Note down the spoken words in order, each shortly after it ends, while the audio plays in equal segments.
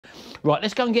Right,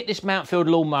 let's go and get this Mountfield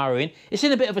lawnmower in. It's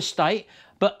in a bit of a state,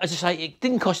 but as I say, it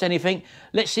didn't cost anything.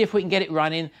 Let's see if we can get it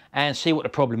running and see what the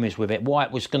problem is with it. Why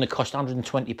it was going to cost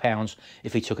 £120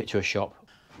 if he took it to a shop.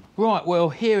 Right, well,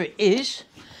 here it is.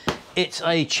 It's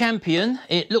a Champion.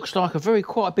 It looks like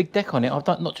quite a big deck on it.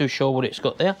 I'm not too sure what it's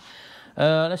got there.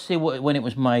 Let's see when it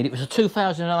was made. It was a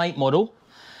 2008 model.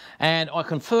 And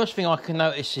first thing I can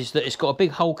notice is that it's got a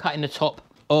big hole cut in the top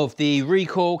of the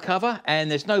recoil cover,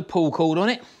 and there's no pull cord on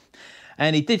it.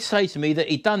 And he did say to me that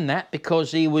he'd done that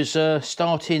because he was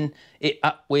starting it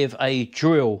up with a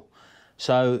drill.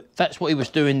 So that's what he was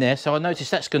doing there. So I noticed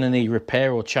that's going to need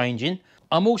repair or changing.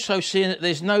 I'm also seeing that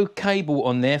there's no cable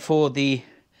on there for the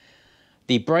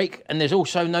brake, and there's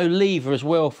also no lever as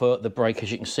well for the brake,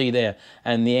 as you can see there,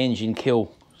 and the engine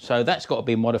kill. So that's got to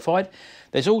be modified.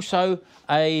 There's also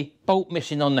a bolt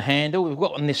missing on the handle. We've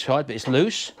got on this side, but it's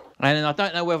loose. And I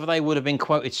don't know whether they would have been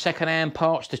quoted second-hand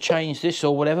parts to change this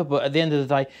or whatever, but at the end of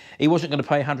the day, he wasn't going to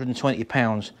pay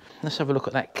 £120. Let's have a look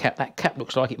at that cap. That cap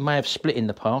looks like it may have split in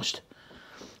the past,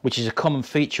 which is a common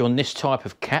feature on this type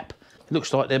of cap. It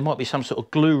looks like there might be some sort of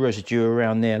glue residue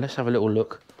around there. Let's have a little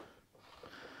look.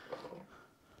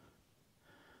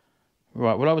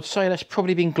 Right, well, I would say that's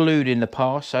probably been glued in the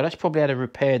past, so that's probably had a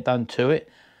repair done to it.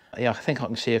 Yeah, I think I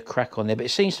can see a crack on there, but it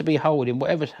seems to be holding.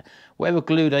 Whatever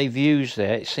glue they've used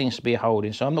there, it seems to be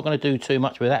holding, so I'm not going to do too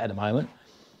much with that at the moment.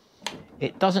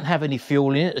 It doesn't have any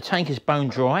fuel in it. The tank is bone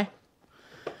dry.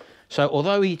 So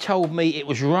although he told me it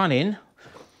was running,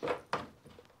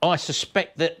 I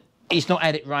suspect that he's not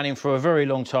had it running for a very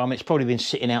long time. It's probably been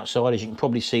sitting outside, as you can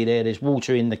probably see there. There's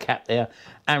water in the cap there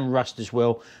and rust as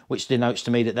well, which denotes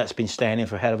to me that that's been standing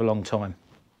for a hell of a long time.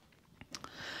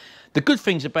 The good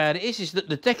things about it is that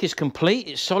the deck is complete,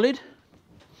 it's solid.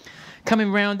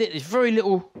 Coming round it, there's very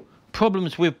little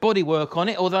problems with bodywork on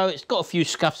it, although it's got a few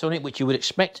scuffs on it, which you would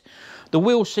expect. The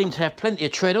wheels seem to have plenty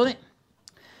of tread on it.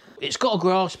 It's got a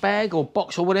grass bag or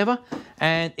box or whatever,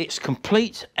 and it's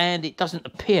complete, and it doesn't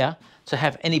appear to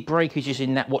have any breakages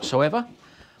in that whatsoever.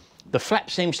 The flap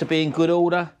seems to be in good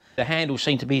order. The handles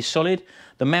seem to be solid.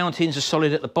 The mountings are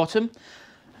solid at the bottom,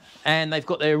 and they've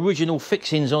got their original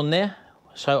fixings on there.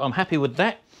 So I'm happy with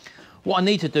that. What I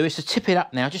need to do is to tip it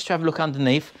up now, just to have a look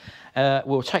underneath.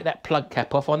 We'll take that plug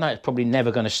cap off. I know it's probably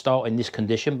never going to start in this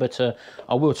condition, but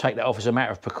I will take that off as a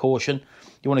matter of precaution.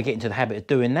 You want to get into the habit of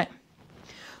doing that.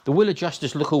 The wheel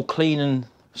adjusters look all clean and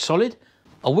solid.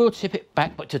 I will tip it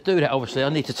back, but to do that, obviously, I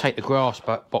need to take the grass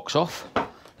box off.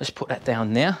 Let's put that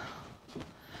down there,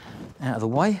 out of the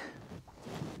way.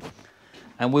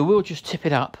 And we will just tip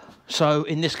it up. So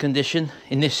in this condition,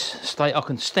 in this state, I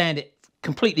can stand it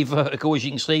completely vertical, as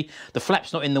you can see. The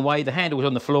flap's not in the way, the handle's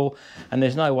on the floor, and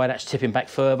there's no way that's tipping back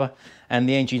further, and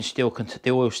the engine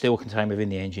the oil's still contained within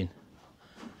the engine.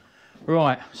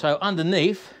 Right, so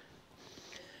underneath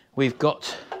we've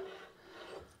got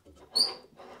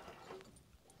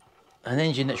an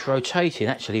engine that's rotating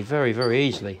actually very, very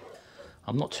easily.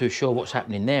 I'm not too sure what's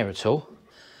happening there at all.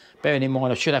 Bearing in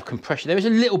mind I should have compression. There is a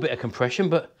little bit of compression,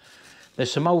 but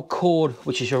there's some old cord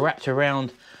which is wrapped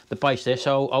around the base there,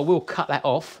 so I will cut that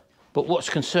off. But what's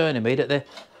concerning me that there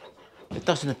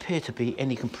doesn't appear to be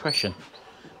any compression,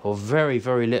 or very,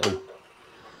 very little.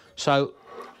 So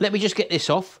let me just get this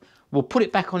off. We'll put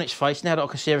it back on its face now that I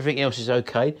can see everything else is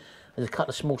okay. There's a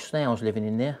couple of small snails living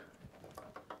in there.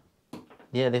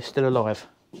 Yeah, they're still alive.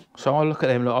 So I'll look at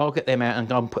them, look, I'll get them out and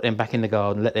go and put them back in the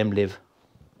garden, let them live.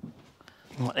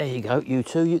 Right, there you go, you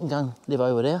two, you can go and live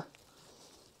over there.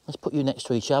 Let's put you next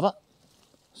to each other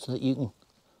so that you're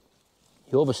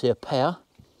obviously a pair.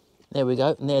 There we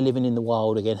go, and they're living in the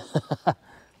wild again.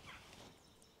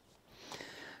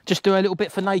 Just do a little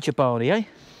bit for nature, Barney, eh?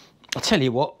 I'll tell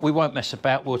you what, we won't mess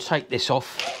about, we'll take this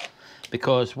off,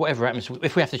 because whatever happens,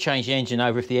 if we have to change the engine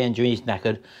over, if the engine is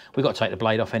knackered, we've got to take the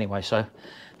blade off anyway. So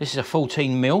this is a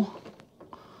 14mm.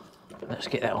 Let's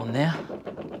get that on there.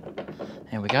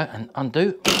 There we go, and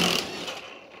undo.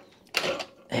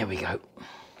 There we go.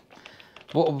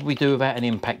 What would we do without an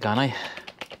impact gun, eh?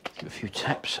 Give it a few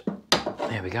taps.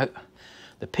 There we go.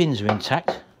 The pins are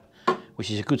intact, which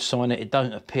is a good sign that it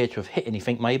don't appear to have hit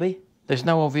anything, maybe. There's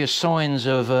no obvious signs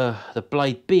of the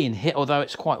blade being hit, although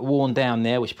it's quite worn down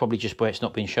there, which is probably just where it's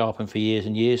not been sharpened for years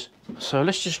and years. So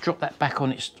let's just drop that back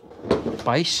on its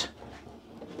base.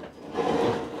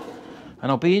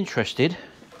 And I'll be interested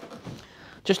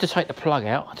just to take the plug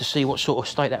out to see what sort of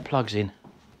state that plug's in.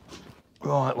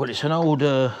 Right, well, it's an old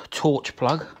torch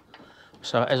plug,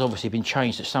 so it has obviously been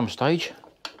changed at some stage.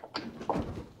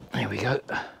 There we go.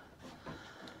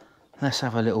 Let's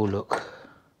have a little look.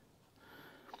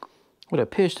 Well, it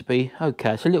appears to be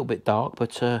okay. It's a little bit dark,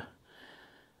 but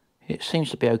it seems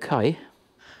to be okay.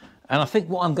 And I think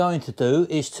what I'm going to do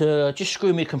is to just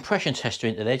screw my compression tester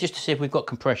into there just to see if we've got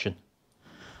compression.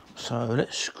 So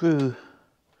let's screw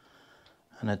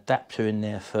an adapter in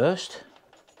there first.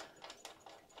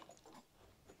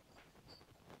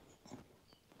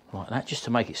 Like that, just to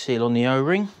make it seal on the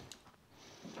O-ring.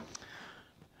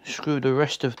 Screw the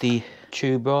rest of the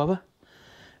tube over.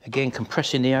 Again,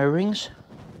 compressing the O-rings.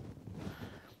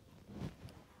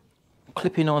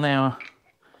 Clipping on our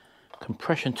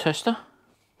compression tester.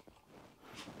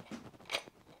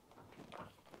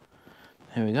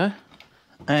 There we go.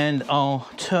 And I'll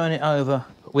turn it over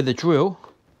with a drill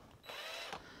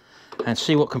and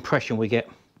see what compression we get.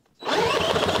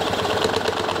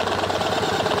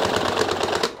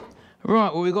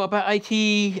 Right, well, we've got about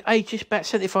 80, about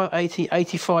 75, 80,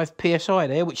 85 PSI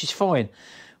there, which is fine.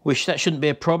 Which that shouldn't be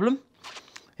a problem.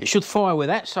 It should fire with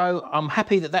that, so I'm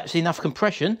happy that that's enough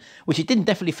compression, which it didn't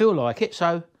definitely feel like it,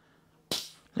 so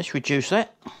let's reduce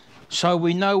that. So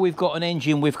we know we've got an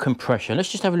engine with compression.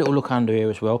 Let's just have a little look under here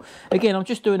as well. Again, I'm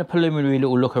just doing a preliminary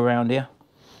little look around here.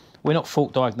 We're not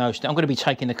fault diagnosed. I'm going to be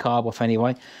taking the carb off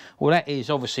anyway. Well, that is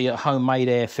obviously a homemade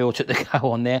air filter to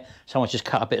go on there. Someone's just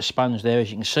cut a bit of sponge there,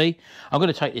 as you can see. I'm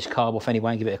going to take this carb off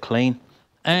anyway and give it a clean.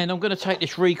 And I'm going to take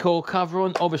this recoil cover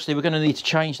on. Obviously, we're going to need to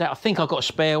change that. I think I've got a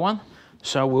spare one.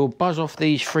 So we'll buzz off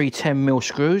these 3 10mm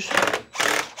screws.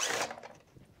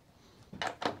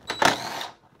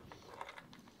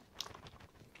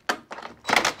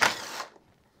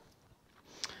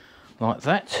 Like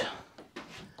that.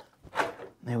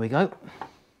 There we go.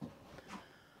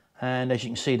 And as you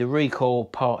can see, the recoil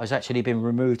part has actually been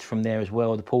removed from there as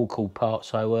well, the pull cord part,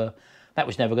 so that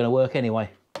was never going to work anyway.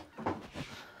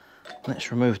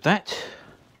 Let's remove that.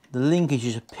 The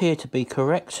linkages appear to be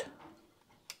correct.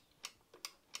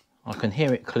 I can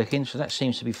hear it clicking, so that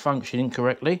seems to be functioning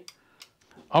correctly.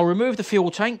 I'll remove the fuel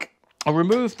tank. I'll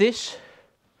remove this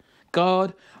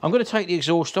guard. I'm going to take the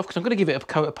exhaust off because I'm going to give it a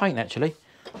coat of paint actually.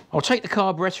 I'll take the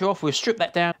carburetor off, we'll strip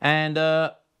that down and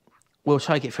we'll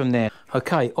take it from there.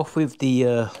 Okay, off with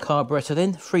the carburetor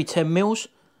then, 3 10mm.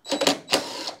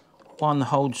 One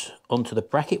holds onto the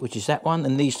bracket, which is that one,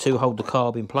 and these two hold the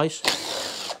carb in place.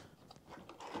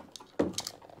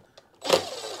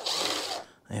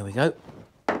 There we go.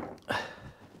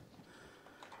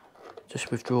 Just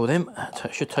withdraw them.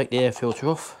 That should take the air filter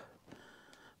off.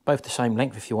 Both the same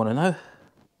length if you want to know.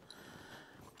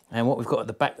 And what we've got at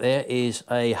the back there is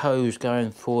a hose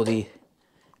going for the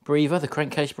breather, the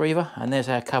crankcase breather, and there's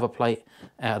our cover plate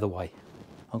out of the way.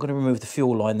 I'm going to remove the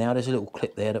fuel line now. There's a little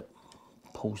clip there that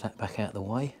pulls that back out of the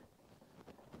way.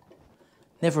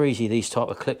 Never easy, these type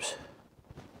of clips.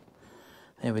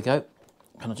 There we go.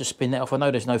 Can I just spin that off? I know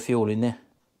there's no fuel in there.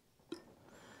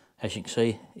 As you can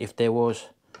see, if there was,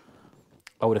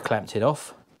 I would have clamped it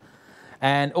off.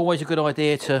 And always a good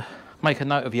idea to make a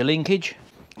note of your linkage.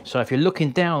 So if you're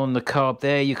looking down on the carb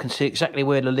there, you can see exactly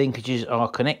where the linkages are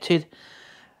connected.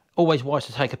 Always wise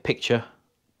to take a picture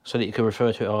so that you can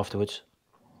refer to it afterwards.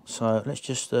 So let's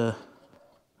just get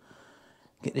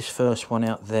this first one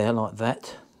out there like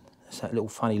that. That's that little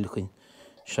funny looking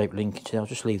shaped linkage. I'll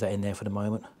just leave that in there for the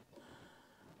moment.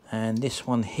 And this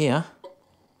one here,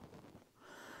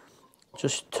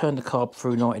 just turn the carb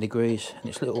through 90 degrees and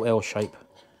it's a little L shape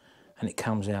and it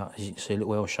comes out. As you can see, a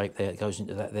little L shape there, it goes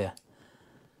into that there.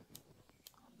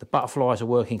 The butterflies are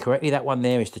working correctly. That one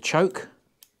there is the choke.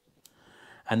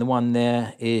 And the one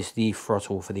there is the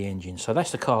throttle for the engine. So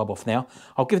that's the carb off now.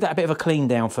 I'll give that a bit of a clean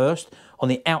down first on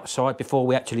the outside before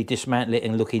we actually dismantle it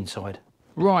and look inside.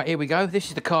 Right, here we go. This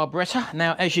is the carburetor.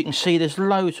 Now, as you can see, there's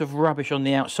loads of rubbish on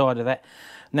the outside of that.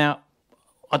 Now,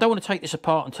 I don't want to take this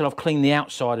apart until I've cleaned the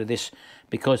outside of this,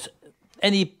 because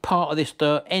any part of this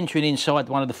dirt entering inside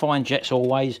one of the fine jets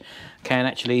always can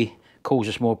actually cause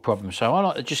us more problems. So I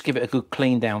like to just give it a good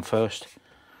clean down first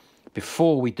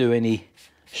before we do any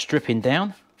stripping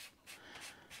down.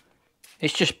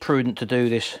 It's just prudent to do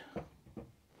this,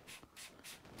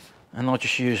 and I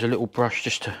just use a little brush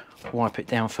just to wipe it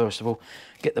down first of all,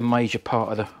 get the major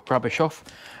part of the rubbish off,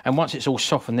 and once it's all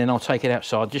softened then I'll take it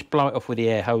outside, just blow it off with the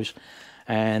air hose,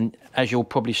 and as you'll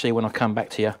probably see when I come back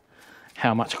to you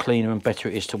how much cleaner and better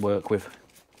it is to work with.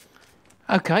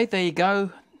 Okay, there you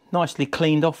go. Nicely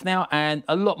cleaned off now and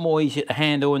a lot more easier to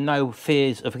handle and no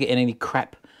fears of getting any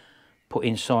crap put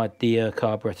inside the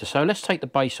carburetor. So let's take the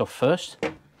base off first.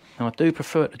 Now I do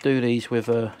prefer to do these with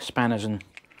spanners and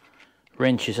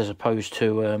wrenches as opposed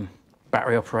to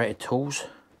battery operated tools,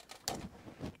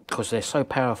 because they're so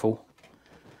powerful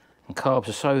and carbs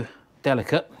are so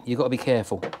delicate, you've got to be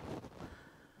careful.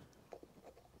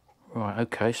 Right,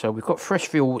 okay, so we've got fresh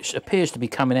fuel which appears to be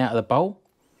coming out of the bowl.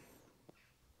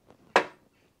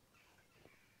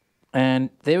 And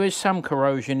there is some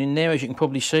corrosion in there, as you can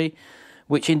probably see,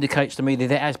 which indicates to me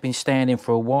that it has been standing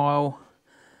for a while.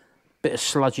 Bit of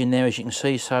sludge in there, as you can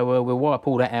see, so we'll wipe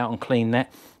all that out and clean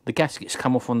that. The gaskets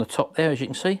come off on the top there, as you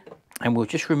can see, and we'll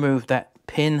just remove that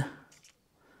pin,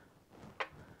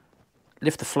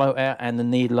 lift the float out and the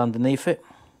needle underneath it,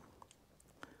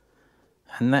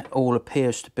 and that all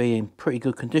appears to be in pretty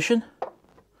good condition.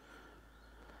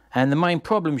 And the main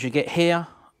problems you get here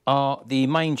are the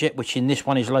main jet, which in this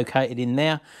one is located in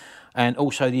there, and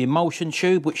also the emulsion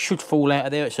tube, which should fall out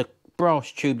of there. It's a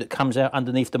brass tube that comes out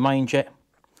underneath the main jet.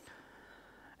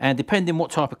 And depending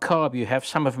what type of carb you have,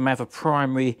 some of them have a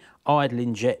primary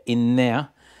idling jet in there.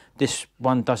 This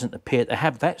one doesn't appear to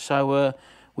have that, so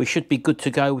we should be good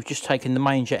to go. We've just taken the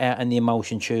main jet out and the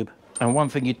emulsion tube. And one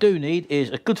thing you do need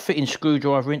is a good fitting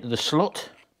screwdriver into the slot.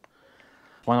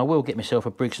 Well, I will get myself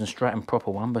a Briggs & Stratton proper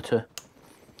one, but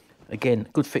again,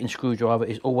 good fitting screwdriver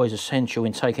is always essential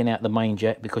in taking out the main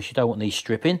jet, because you don't want these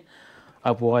stripping.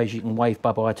 Otherwise, you can wave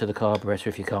bye-bye to the carburetor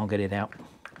if you can't get it out.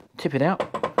 Tip it out.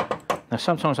 Now,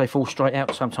 sometimes they fall straight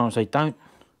out, sometimes they don't.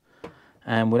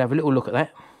 And we'll have a little look at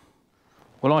that.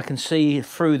 Well, I can see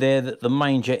through there that the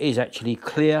main jet is actually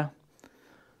clear,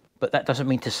 but that doesn't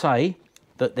mean to say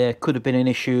that there could have been an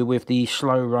issue with the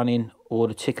slow running or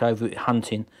the tick over it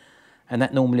hunting. And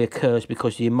that normally occurs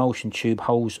because the emulsion tube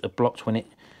holes are blocked when it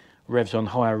revs on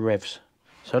higher revs.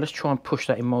 So let's try and push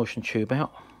that emulsion tube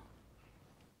out.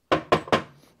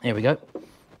 There we go.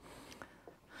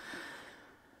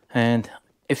 And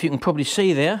if you can probably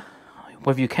see there,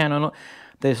 whether you can or not,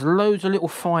 there's loads of little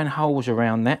fine holes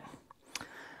around that.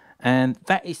 And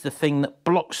that is the thing that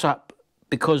blocks up,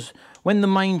 because when the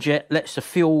main jet lets the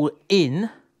fuel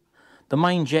in, the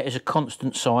main jet is a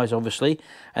constant size, obviously,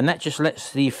 and that just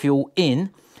lets the fuel in.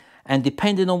 And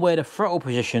depending on where the throttle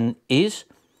position is,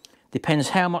 depends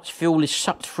how much fuel is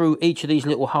sucked through each of these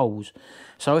little holes.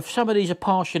 So if some of these are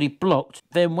partially blocked,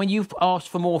 then when you've asked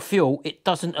for more fuel, it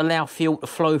doesn't allow fuel to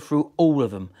flow through all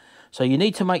of them. So you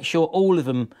need to make sure all of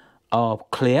them are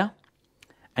clear.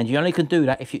 And you only can do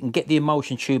that if you can get the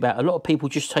emulsion tube out. A lot of people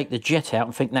just take the jet out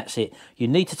and think that's it. You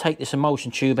need to take this emulsion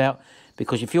tube out,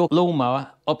 because if your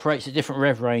lawnmower operates at different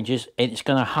rev ranges, it's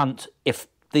going to hunt if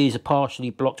these are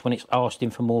partially blocked when it's asking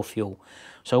for more fuel.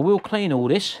 So we'll clean all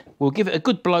this. We'll give it a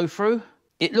good blow through.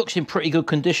 It looks in pretty good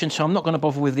condition, so I'm not going to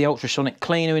bother with the ultrasonic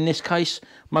cleaner in this case.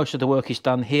 Most of the work is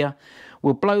done here.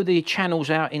 We'll blow the channels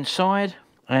out inside,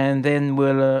 and then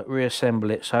we'll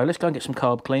reassemble it. So let's go and get some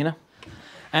carb cleaner.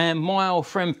 And my old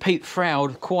friend Pete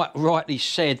Froud quite rightly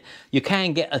said you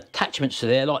can get attachments to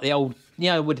there, like the old, you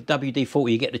know, with the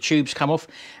WD-40, you get the tubes come off,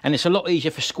 and it's a lot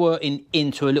easier for squirting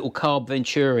into a little carb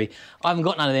Venturi. I haven't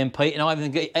got none of them, Pete, and I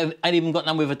ain't even got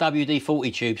none with a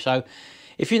WD-40 tube. So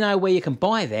if you know where you can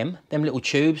buy them little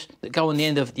tubes that go on the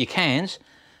end of your cans,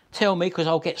 tell me, because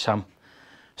I'll get some.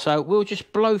 So we'll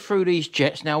just blow through these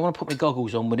jets. Now I want to put my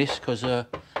goggles on with this, because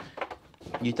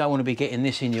you don't want to be getting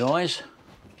this in your eyes.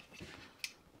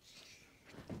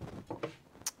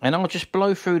 And I'll just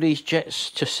blow through these jets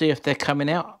to see if they're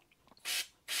coming out.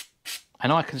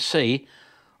 And I can see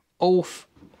all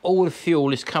the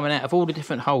fuel is coming out of all the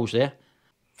different holes there.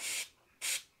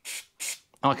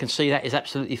 I can see that is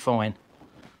absolutely fine.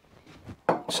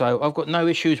 So I've got no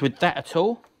issues with that at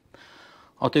all.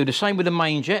 I'll do the same with the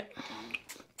main jet.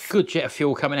 Good jet of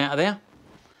fuel coming out of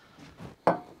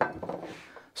there.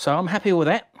 So I'm happy with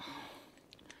that.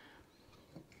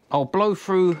 I'll blow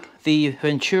through the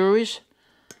Venturis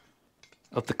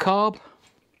of the carb.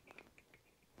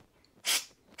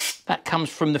 That comes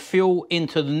from the fuel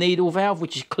into the needle valve,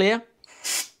 which is clear.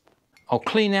 I'll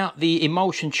clean out the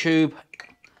emulsion tube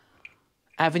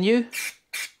avenue,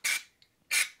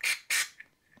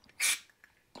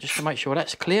 just to make sure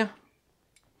that's clear.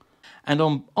 And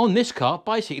on this car,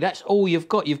 basically that's all you've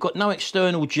got. You've got no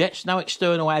external jets, no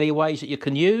external alleyways that you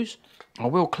can use. I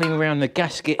will clean around the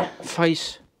gasket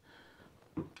face,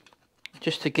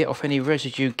 just to get off any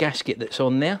residue gasket that's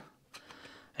on there,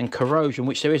 and corrosion,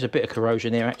 which there is a bit of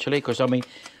corrosion there actually, because I mean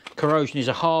corrosion is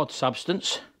a hard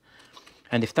substance,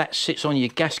 and if that sits on your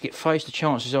gasket face, the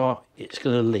chances are it's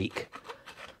going to leak.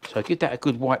 So give that a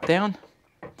good wipe down,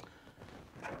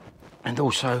 and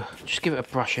also just give it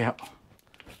a brush out,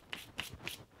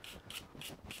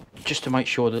 just to make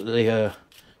sure that the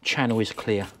channel is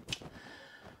clear.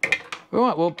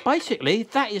 Right, well, basically,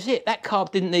 that is it. That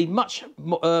carb didn't need much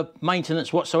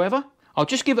maintenance whatsoever. I'll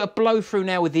just give it a blow through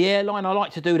now with the airline. I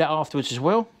like to do that afterwards as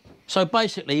well. So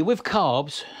basically, with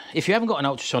carbs, if you haven't got an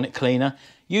ultrasonic cleaner,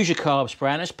 use your carb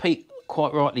spray. And as Pete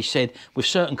quite rightly said, with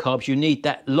certain carbs, you need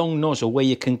that long nozzle where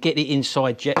you can get it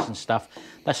inside jets and stuff.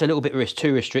 That's a little bit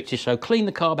too restricted. So clean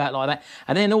the carb out like that,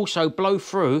 and then also blow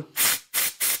through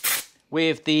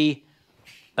with the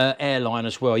airline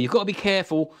as well. You've got to be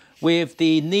careful with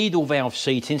the needle valve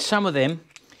seating. Some of them,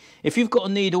 if you've got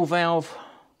a needle valve,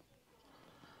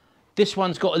 this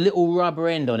one's got a little rubber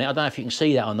end on it. I don't know if you can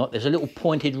see that or not. There's a little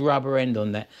pointed rubber end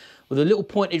on that. With a little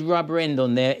pointed rubber end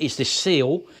on there is the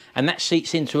seal, and that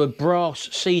seats into a brass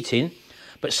seating.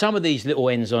 But some of these little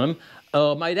ends on them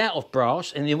are made out of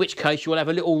brass, and in which case you'll have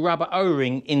a little rubber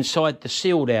O-ring inside the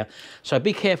seal there. So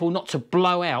be careful not to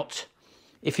blow out.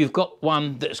 If you've got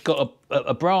one that's got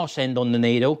a brass end on the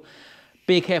needle,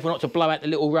 be careful not to blow out the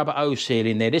little rubber O-seal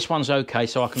in there. This one's okay,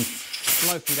 so I can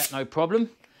blow through that no problem.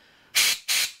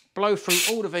 Blow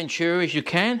through all the Venturas you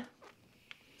can.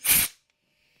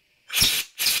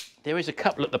 There is a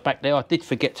couple at the back there I did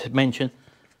forget to mention.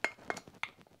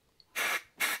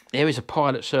 There is a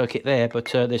pilot circuit there,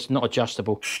 but it's not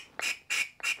adjustable.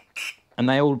 And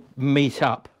they all meet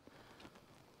up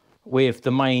with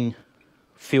the main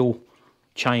fuel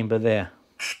chamber there.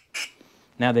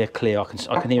 Now they're clear, I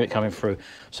can hear it coming through.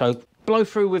 So blow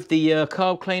through with the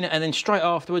carb cleaner, and then straight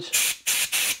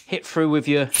afterwards, hit through with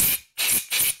your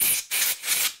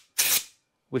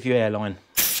airline.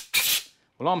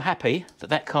 Well, I'm happy that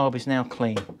that carb is now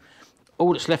clean.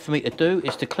 All that's left for me to do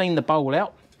is to clean the bowl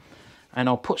out, and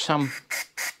I'll put some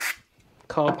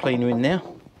carb cleaner in there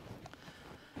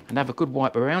and have a good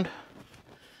wipe around.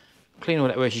 Clean all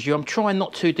that residue. I'm trying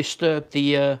not to disturb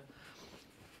the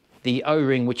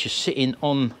O-ring which is sitting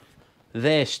on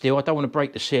there still. I don't want to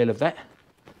break the seal of that.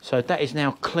 So that is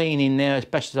now clean in there as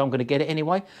best as I'm going to get it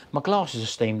anyway. My glasses are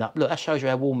steamed up. Look, that shows you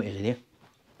how warm it is in here.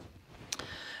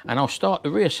 And I'll start the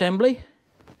reassembly.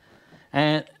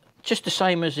 And just the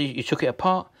same as you took it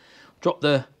apart, drop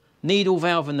the needle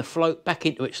valve and the float back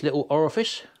into its little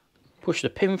orifice. Push the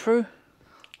pin through,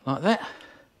 like that.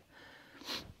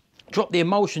 Drop the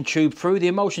emulsion tube through. The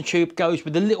emulsion tube goes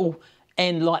with the little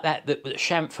end like that, that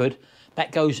chamfered,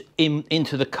 that goes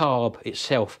into the carb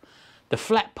itself. The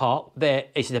flat part there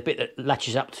is the bit that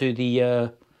latches up to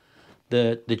the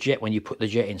jet when you put the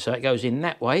jet in. So it goes in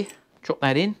that way. Drop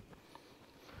that in.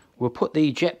 We'll put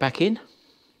the jet back in.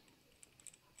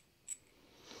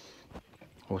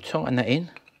 We'll tighten that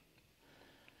in.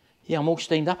 Yeah, I'm all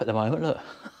steamed up at the moment, look.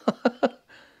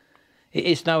 It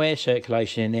is no air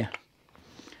circulation in there.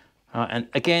 And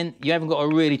again, you haven't got to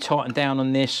really tighten down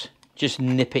on this. Just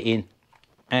nip it in.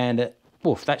 And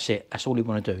woof, that's it. That's all you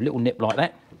want to do. Little nip like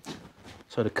that.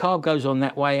 So the carb goes on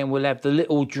that way, and we'll have the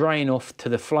little drain off to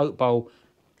the float bowl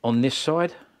on this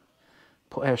side.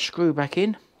 Put our screw back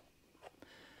in.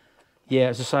 Yeah,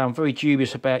 as I say, I'm very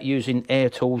dubious about using air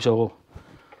tools or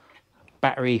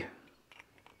battery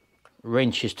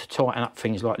wrenches to tighten up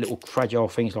things like little fragile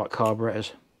things like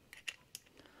carburetors.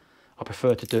 I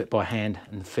prefer to do it by hand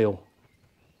and feel.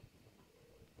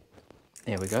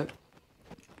 There we go.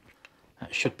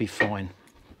 That should be fine.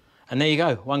 And there you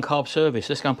go, one carb service.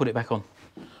 Let's go and put it back on.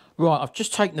 Right, I've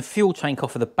just taken the fuel tank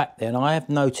off of the back there, and I have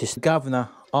noticed the governor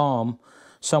arm,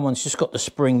 someone's just got the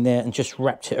spring there and just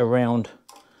wrapped it around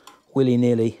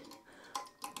willy-nilly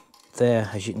there.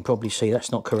 As you can probably see,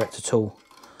 that's not correct at all.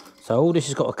 So all this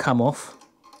has got to come off.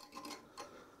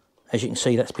 As you can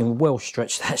see, that's been well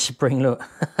stretched, that spring, look.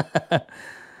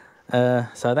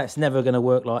 So that's never going to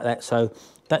work like that. So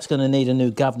that's going to need a new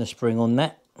governor spring on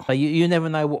that. So you never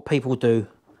know what people do.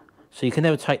 So you can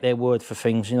never take their word for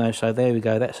things, you know. So there we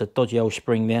go, that's a dodgy old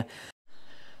spring there.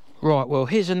 Right, well,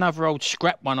 here's another old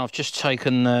scrap one. I've just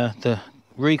taken the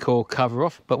recoil cover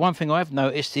off. But one thing I've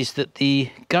noticed is that the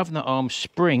governor arm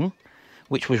spring,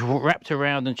 which was wrapped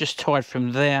around and just tied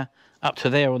from there up to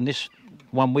there on this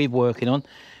one we're working on,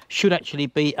 should actually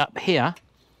be up here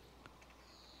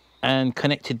and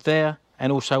connected there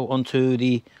and also onto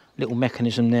the little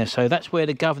mechanism there. So that's where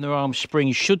the governor arm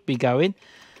spring should be going,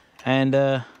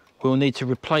 and we'll need to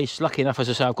replace. Lucky enough, as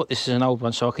I say, I've got this as an old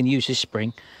one, so I can use this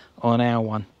spring on our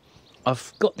one.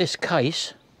 I've got this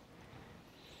case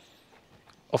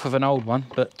off of an old one,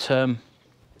 but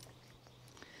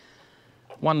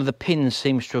one of the pins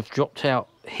seems to have dropped out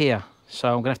here, so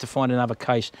I'm going to have to find another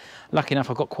case. Lucky enough,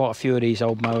 I've got quite a few of these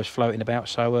old mowers floating about,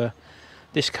 so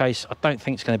this case I don't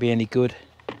think it's going to be any good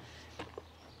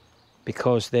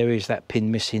because there is that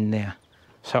pin missing there.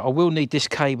 So I will need this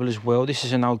cable as well. This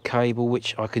is an old cable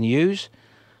which I can use,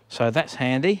 so that's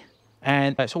handy.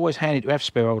 And it's always handy to have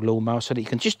spare old lawnmower so that you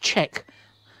can just check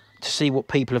to see what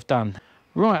people have done.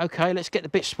 Right, okay, let's get the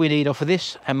bits we need off of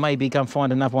this and maybe go and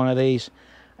find another one of these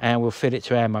and we'll fit it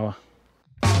to our mower.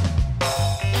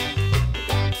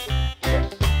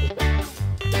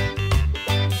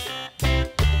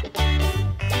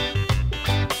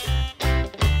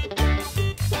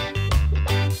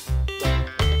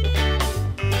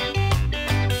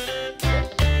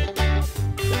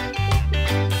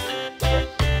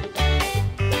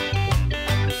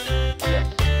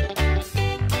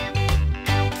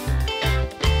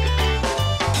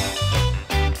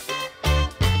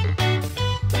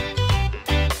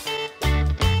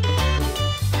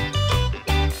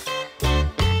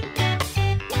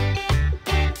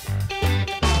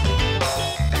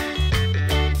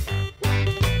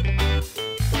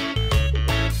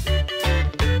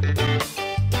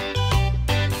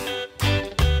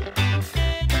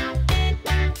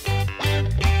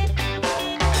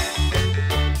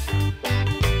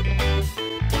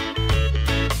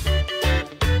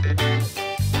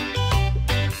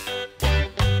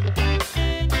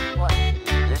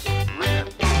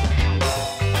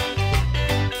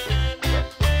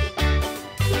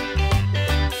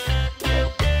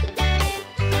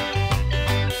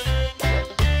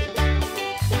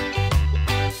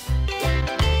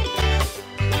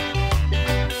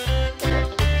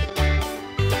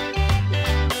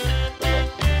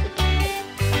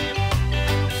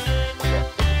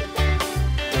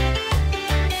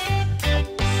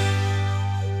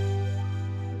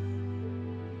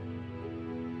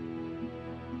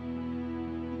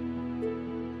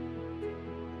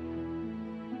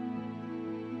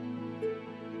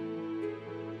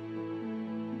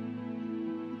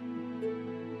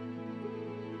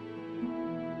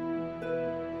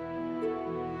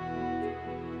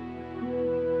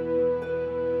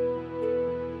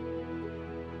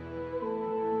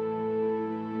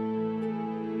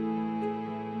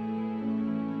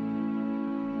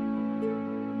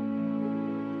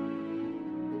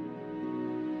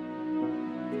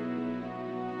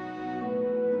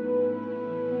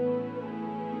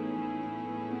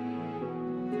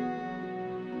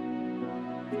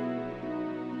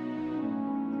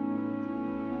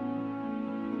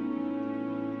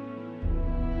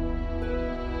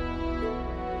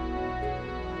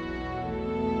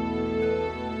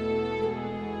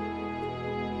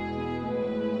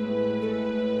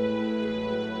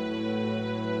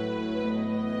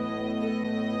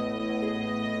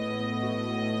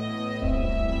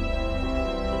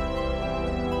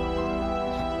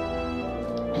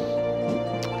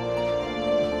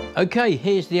 Okay,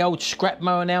 here's the old scrap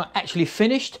mower now, actually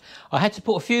finished. I had to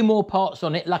put a few more parts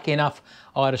on it. Lucky enough,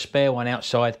 I had a spare one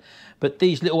outside. But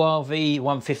these little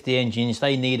RV150 engines,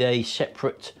 they need a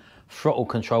separate throttle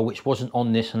control, which wasn't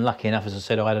on this. And lucky enough, as I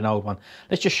said, I had an old one.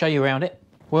 Let's just show you around it.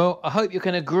 Well, I hope you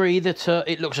can agree that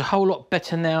it looks a whole lot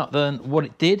better now than what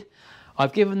it did.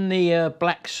 I've given the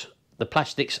the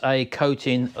plastics, a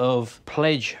coating of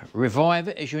Pledge Revive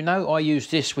It. As you know, I use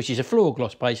this, which is a floor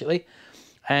gloss basically.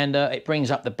 And it brings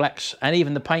up the blacks and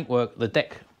even the paintwork, the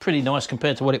deck, pretty nice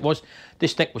compared to what it was.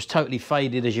 This deck was totally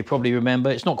faded, as you probably remember.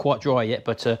 It's not quite dry yet,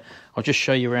 but I'll just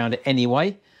show you around it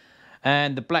anyway.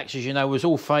 And the blacks, as you know, was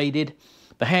all faded.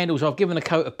 The handles, I've given a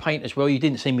coat of paint as well. You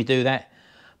didn't see me do that,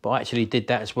 but I actually did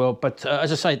that as well. But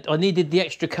as I say, I needed the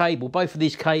extra cable. Both of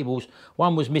these cables,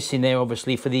 one was missing there,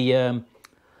 obviously, for the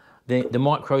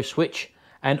micro switch.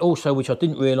 And also, which I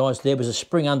didn't realise, there was a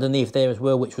spring underneath there as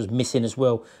well, which was missing as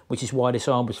well, which is why this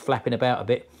arm was flapping about a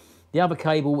bit. The other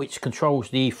cable, which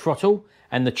controls the throttle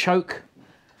and the choke,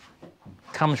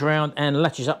 comes around and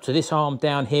latches up to this arm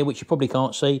down here, which you probably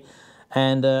can't see.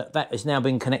 And that has now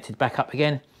been connected back up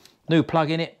again. New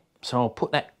plug in it, so I'll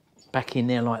put that back in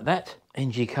there like that.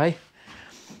 NGK.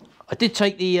 I did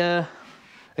take the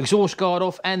exhaust guard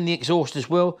off and the exhaust as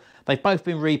well. They've both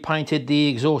been repainted. The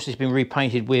exhaust has been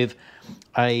repainted with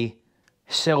a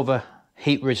silver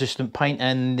heat resistant paint,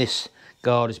 and this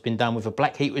guard has been done with a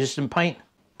black heat resistant paint.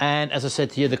 And as I said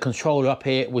to you, the controller up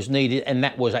here was needed, and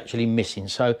that was actually missing.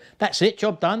 So that's it,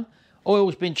 job done.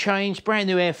 Oil's been changed, brand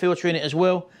new air filter in it as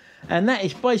well. And that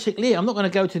is basically it. I'm not going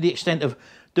to go to the extent of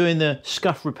doing the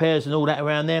scuff repairs and all that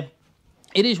around there.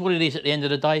 It is what it is at the end of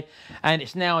the day, and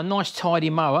it's now a nice tidy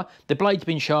mower. The blade's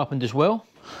been sharpened as well.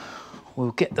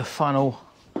 We'll get the funnel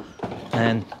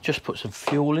and just put some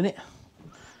fuel in it.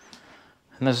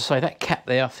 And as I say, that cap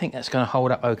there, I think that's going to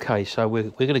hold up okay. So we're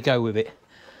going to go with it.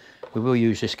 We will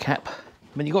use this cap.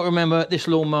 But you've got to remember, this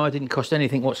lawnmower didn't cost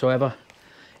anything whatsoever.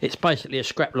 It's basically a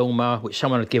scrap lawnmower which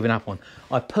someone had given up on.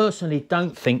 I personally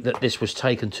don't think that this was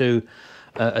taken to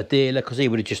a dealer, because he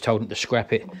would have just told them to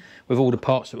scrap it with all the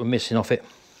parts that were missing off it.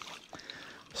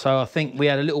 So I think we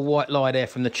had a little white lie there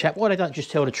from the chap. Why they don't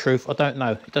just tell the truth, I don't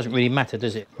know. It doesn't really matter,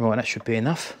 does it? Right, that should be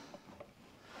enough.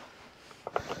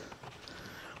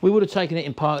 We would have taken it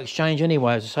in part exchange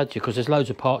anyway, as I said to you, because there's loads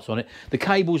of parts on it. The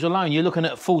cables alone, you're looking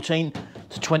at 14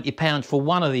 to 20 pounds for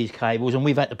one of these cables, and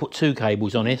we've had to put 2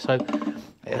 cables on here. So,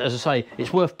 as I say,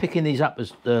 it's worth picking these up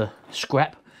as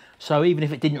scrap. So even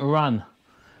if it didn't run,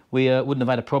 we wouldn't have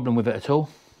had a problem with it at all.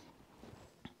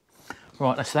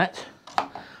 Right, that's that.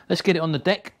 Let's get it on the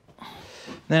deck.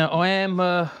 Now, I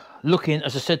am looking,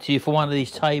 as I said to you, for one of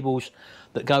these tables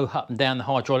that go up and down, the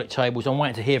hydraulic tables. I'm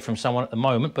waiting to hear from someone at the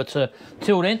moment, but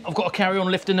till then, I've got to carry on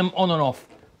lifting them on and off.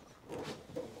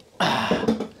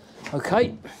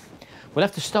 Okay, we'll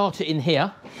have to start it in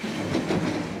here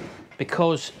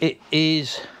because it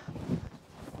is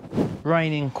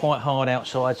raining quite hard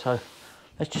outside, so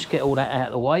let's just get all that out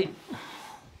of the way.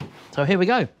 So here we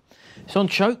go. It's on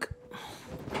choke.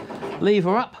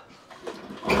 Lever up.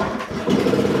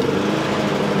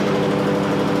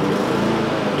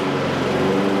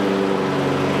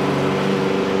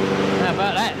 How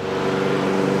about that?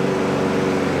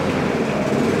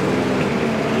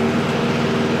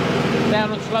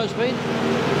 Down on slow speed.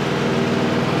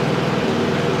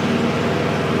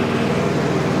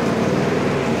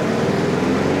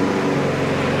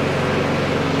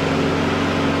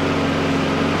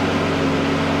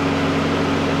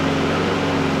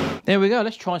 There we go,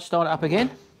 let's try and start it up again.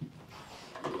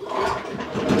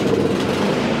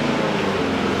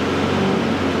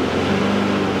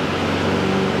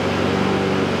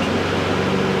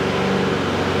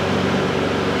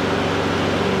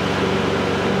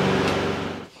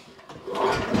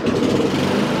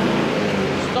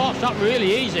 Starts up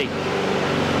really easy.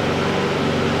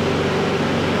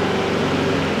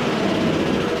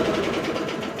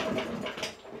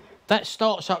 That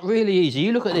starts up really easy.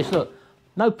 You look at this, look.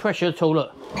 No pressure at all,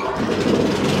 look.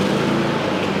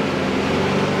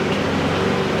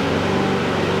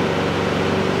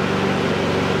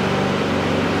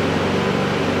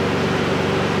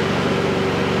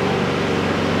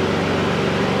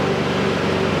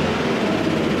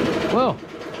 Well,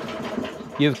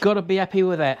 you've got to be happy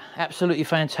with that. Absolutely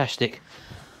fantastic.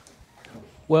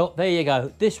 Well, there you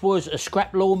go. This was a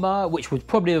scrap lawnmower, which would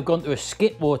probably have gone to a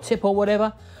skip or a tip or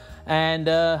whatever.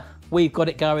 And we've got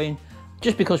it going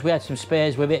just because we had some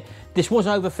spares with it. This was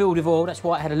overfilled with oil, that's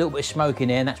why it had a little bit of smoke in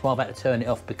there, and that's why I've had to turn it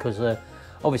off, because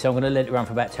obviously I'm going to let it run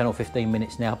for about 10 or 15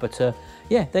 minutes now. But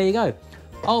yeah, there you go.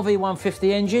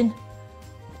 RV150 engine,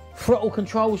 throttle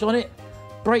controls on it,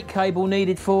 brake cable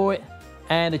needed for it,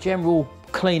 and a general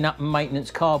clean up,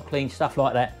 maintenance, carb clean, stuff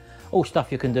like that. All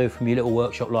stuff you can do from your little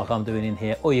workshop like I'm doing in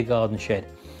here, or your garden shed.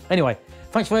 Anyway,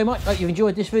 thanks very much. Hope you've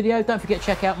enjoyed this video. Don't forget to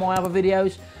check out my other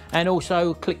videos, and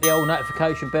also click the old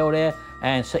notification bell there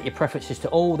and set your preferences to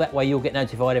all. That way you'll get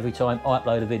notified every time I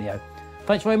upload a video.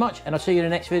 Thanks very much, and I'll see you in the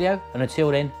next video. And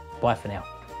until then, bye for now.